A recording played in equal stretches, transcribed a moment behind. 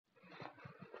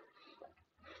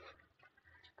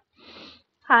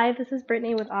Hi, this is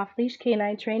Brittany with Off Leash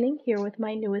Canine Training, here with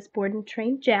my newest board and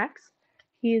trained Jax.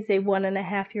 He is a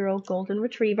 1.5-year-old golden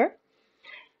retriever.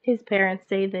 His parents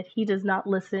say that he does not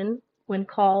listen when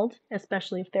called,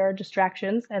 especially if there are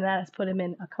distractions, and that has put him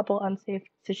in a couple unsafe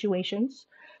situations.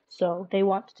 So they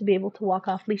want to be able to walk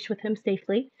off leash with him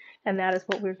safely, and that is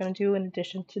what we're going to do in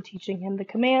addition to teaching him the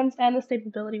commands and the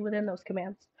stability within those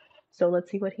commands. So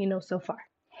let's see what he knows so far.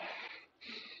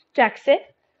 Jax, sit.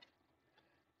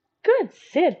 Good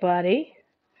sit, buddy.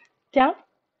 Down.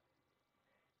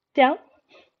 Down.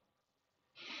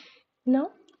 No.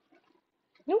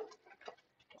 Nope.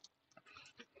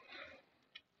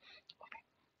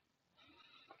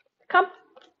 Come.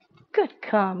 Good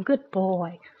come. Good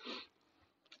boy.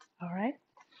 All right.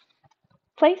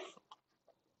 Place.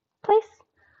 Place.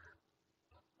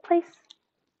 Place.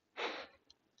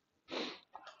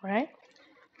 All right.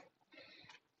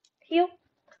 Heel.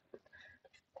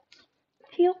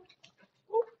 Heel.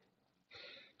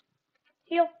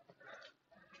 Heel.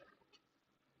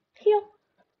 Heel.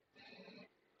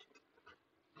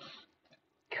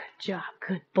 Good job.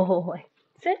 Good boy.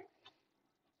 Sit.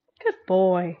 Good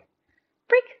boy.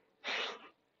 Break.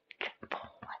 Good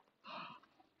boy.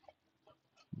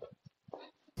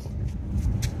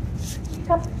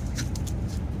 Come.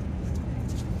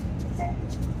 Sit.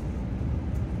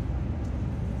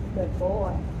 Good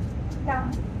boy.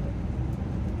 Down.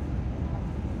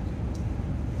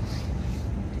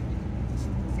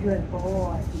 Good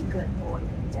boy. Good boy.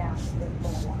 Down. Good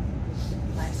boy.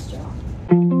 Nice job.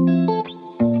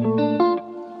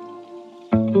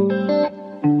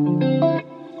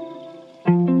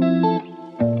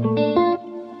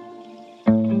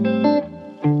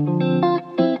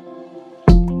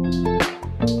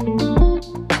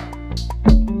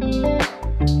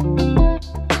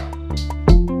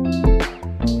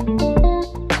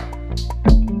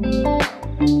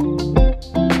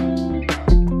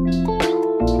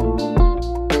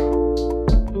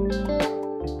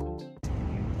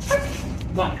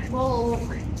 Whoa.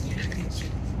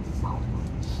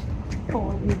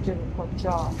 Oh, you did a good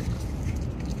job.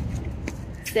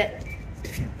 Sit.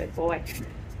 Good boy.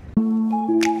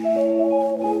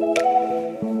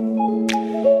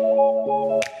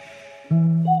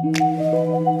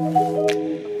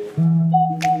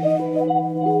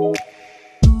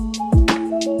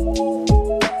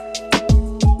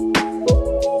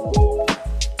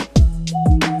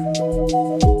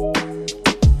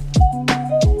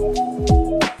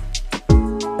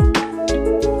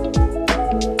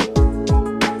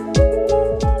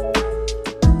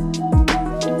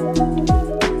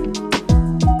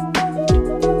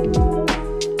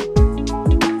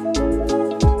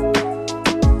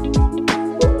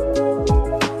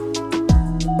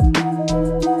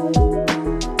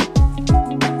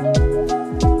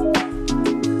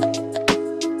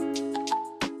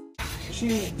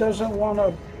 She doesn't want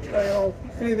to,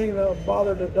 anything to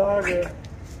bother the dog.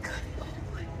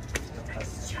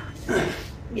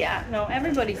 Yeah, no,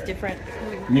 everybody's different.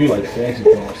 You like fancy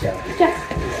dogs.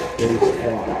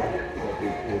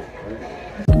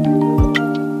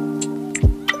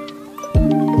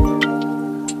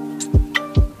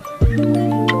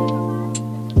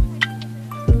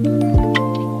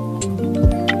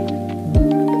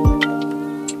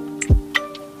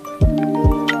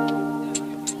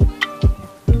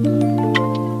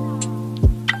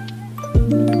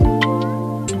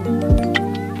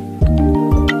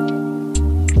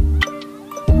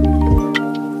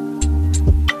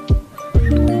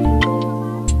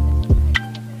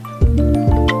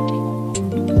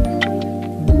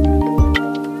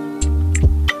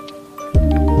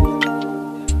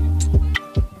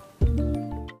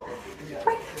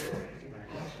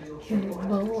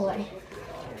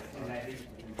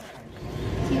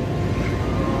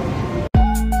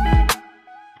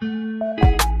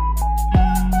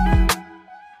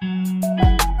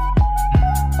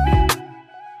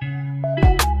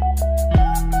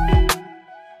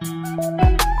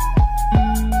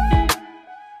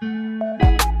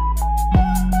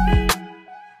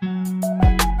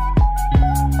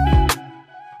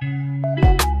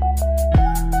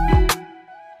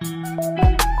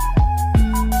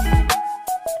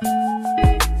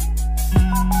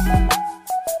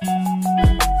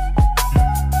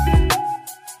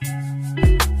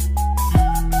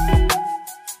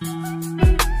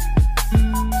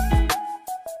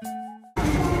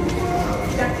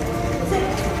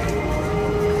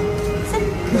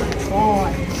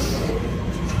 Boy.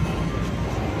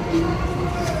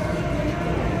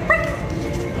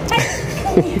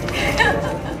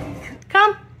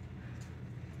 Come.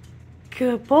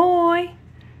 Good boy.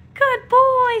 Good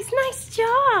boys. Nice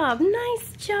job.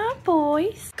 Nice job. job,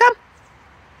 boys. Come.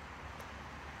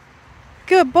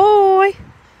 Good boy.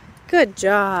 Good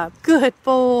job. Good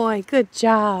boy. Good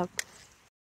job.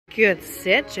 Good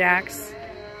sit, Jax.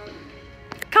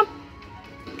 Come.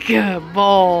 Good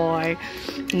boy.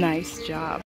 Nice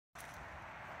job.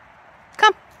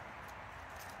 Come.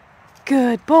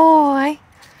 Good boy.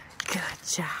 Good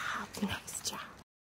job.